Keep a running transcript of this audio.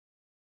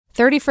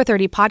30 for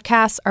 30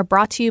 podcasts are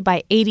brought to you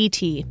by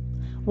ADT.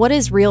 What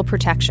is Real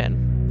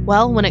Protection?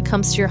 Well, when it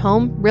comes to your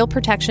home, Real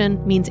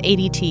Protection means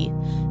ADT,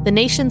 the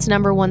nation's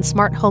 #1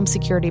 smart home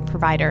security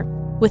provider.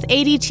 With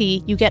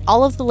ADT, you get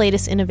all of the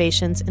latest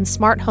innovations in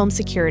smart home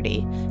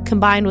security,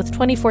 combined with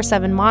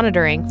 24/7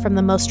 monitoring from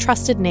the most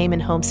trusted name in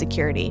home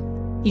security.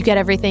 You get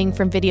everything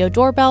from video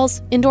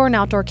doorbells, indoor and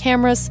outdoor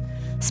cameras,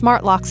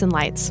 smart locks and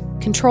lights,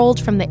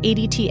 controlled from the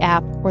ADT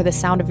app or the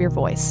sound of your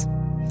voice.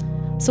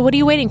 So what are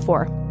you waiting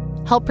for?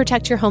 Help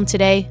protect your home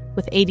today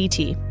with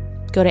ADT.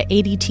 Go to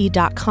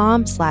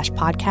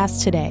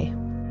ADT.com/podcast today.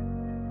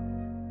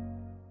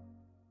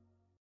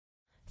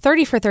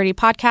 30 for 30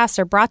 podcasts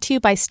are brought to you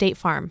by State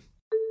Farm.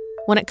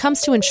 When it comes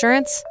to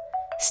insurance,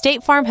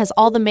 State Farm has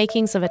all the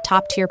makings of a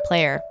top-tier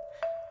player.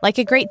 Like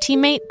a great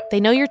teammate, they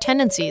know your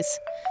tendencies.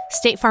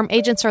 State Farm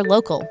agents are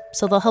local,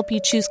 so they'll help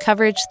you choose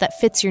coverage that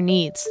fits your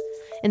needs,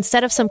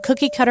 instead of some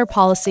cookie-cutter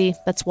policy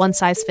that's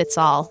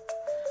one-size-fits-all.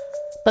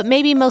 But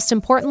maybe most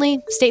importantly,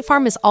 State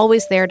Farm is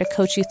always there to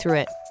coach you through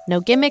it. No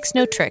gimmicks,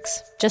 no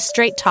tricks, just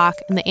straight talk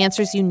and the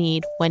answers you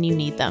need when you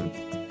need them.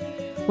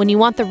 When you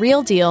want the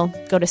real deal,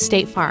 go to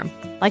State Farm.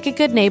 Like a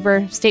good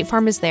neighbor, State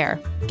Farm is there.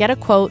 Get a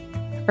quote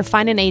or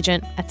find an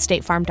agent at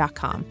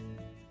statefarm.com.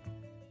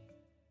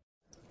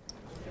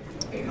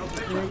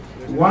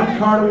 One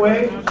card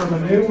away from a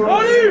new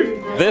World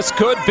Series. This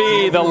could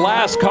be the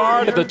last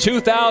card of the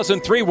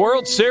 2003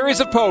 World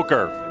Series of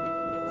Poker.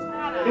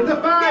 It's a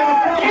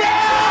 5.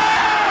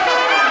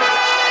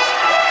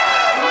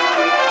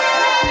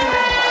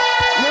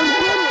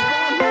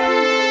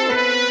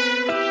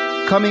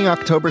 Coming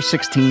October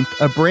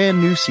 16th, a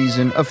brand new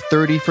season of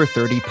 30 for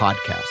 30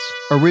 podcasts.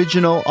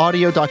 Original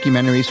audio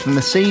documentaries from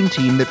the same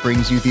team that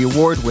brings you the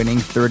award-winning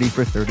 30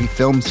 for 30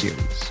 film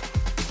series.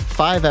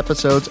 5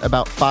 episodes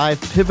about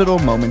 5 pivotal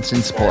moments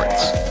in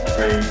sports.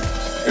 3,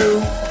 2,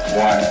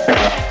 1.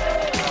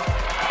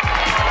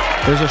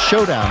 There's a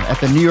showdown at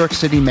the New York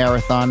City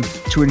Marathon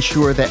to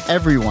ensure that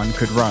everyone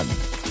could run.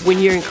 When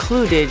you're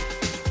included,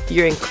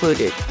 you're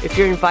included. If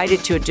you're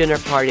invited to a dinner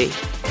party,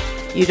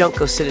 you don't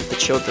go sit at the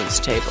children's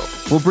table.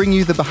 We'll bring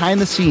you the behind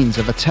the scenes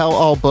of a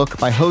tell-all book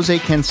by Jose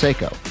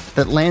Canseco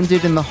that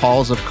landed in the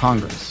halls of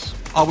Congress.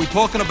 Are we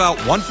talking about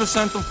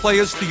 1% of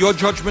players, to your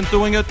judgment,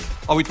 doing it?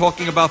 Are we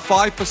talking about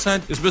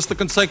 5%? Is Mr.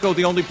 Canseco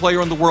the only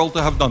player in the world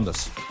to have done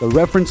this? The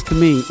reference to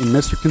me in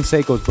Mr.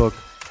 Canseco's book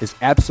is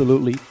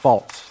absolutely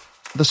false.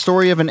 The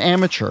story of an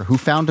amateur who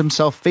found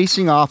himself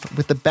facing off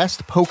with the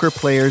best poker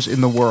players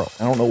in the world.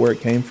 I don't know where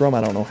it came from.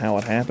 I don't know how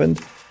it happened.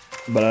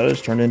 But I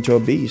just turned into a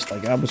beast.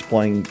 Like, I was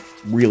playing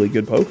really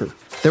good poker.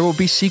 There will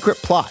be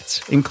secret plots,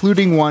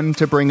 including one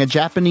to bring a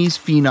Japanese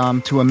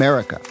phenom to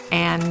America.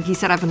 And he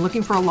said, I've been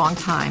looking for a long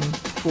time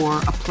for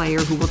a player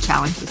who will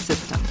challenge the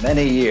system.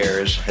 Many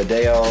years,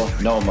 Hideo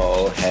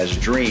Nomo has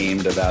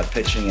dreamed about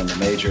pitching in the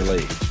major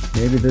league.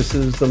 Maybe this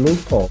is the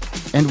loophole.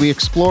 And we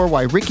explore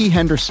why Rickey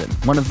Henderson,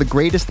 one of the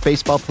greatest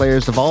baseball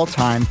players of all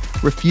time,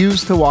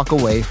 refused to walk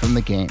away from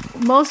the game.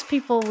 Most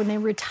people, when they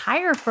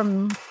retire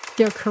from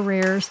their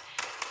careers,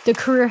 the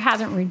career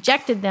hasn't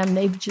rejected them.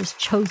 They've just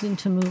chosen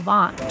to move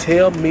on.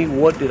 Tell me,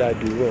 what did I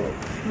do wrong?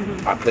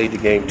 I played the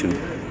game too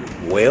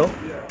well.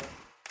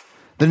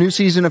 The new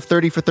season of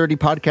 30 for 30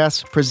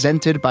 podcasts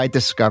presented by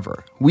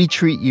Discover. We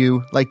treat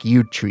you like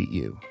you'd treat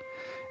you.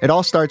 It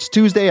all starts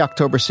Tuesday,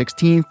 October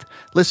 16th.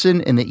 Listen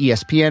in the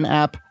ESPN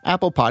app,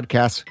 Apple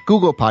Podcasts,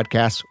 Google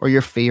Podcasts, or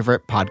your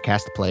favorite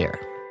podcast player.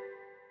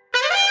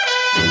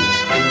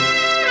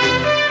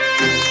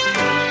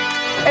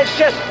 It's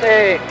just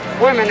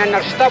women and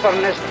their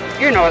stubbornness.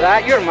 You know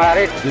that. You're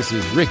married. This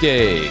is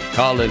Ricky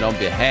calling on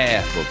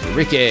behalf of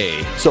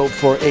Ricky. So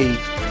for a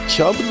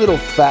chubby little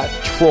fat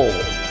troll,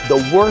 the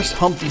worst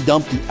Humpty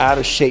Dumpty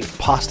out-of-shape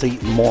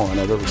pasta-eating moron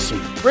I've ever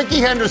seen.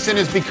 Rickey Henderson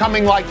is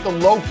becoming like the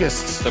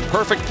locusts. The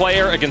perfect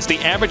player against the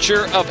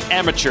amateur of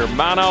amateur,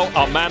 mano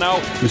a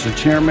mano. Mr.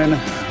 Chairman,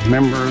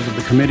 members of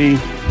the committee,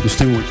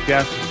 distinguished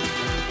guests,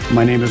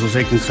 my name is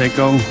Jose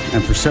Canseco,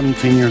 and for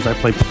 17 years I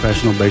played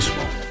professional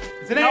baseball.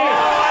 He's there in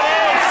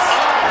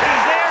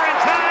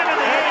time in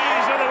the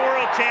 80s of the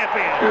world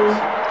champions. 2, 1.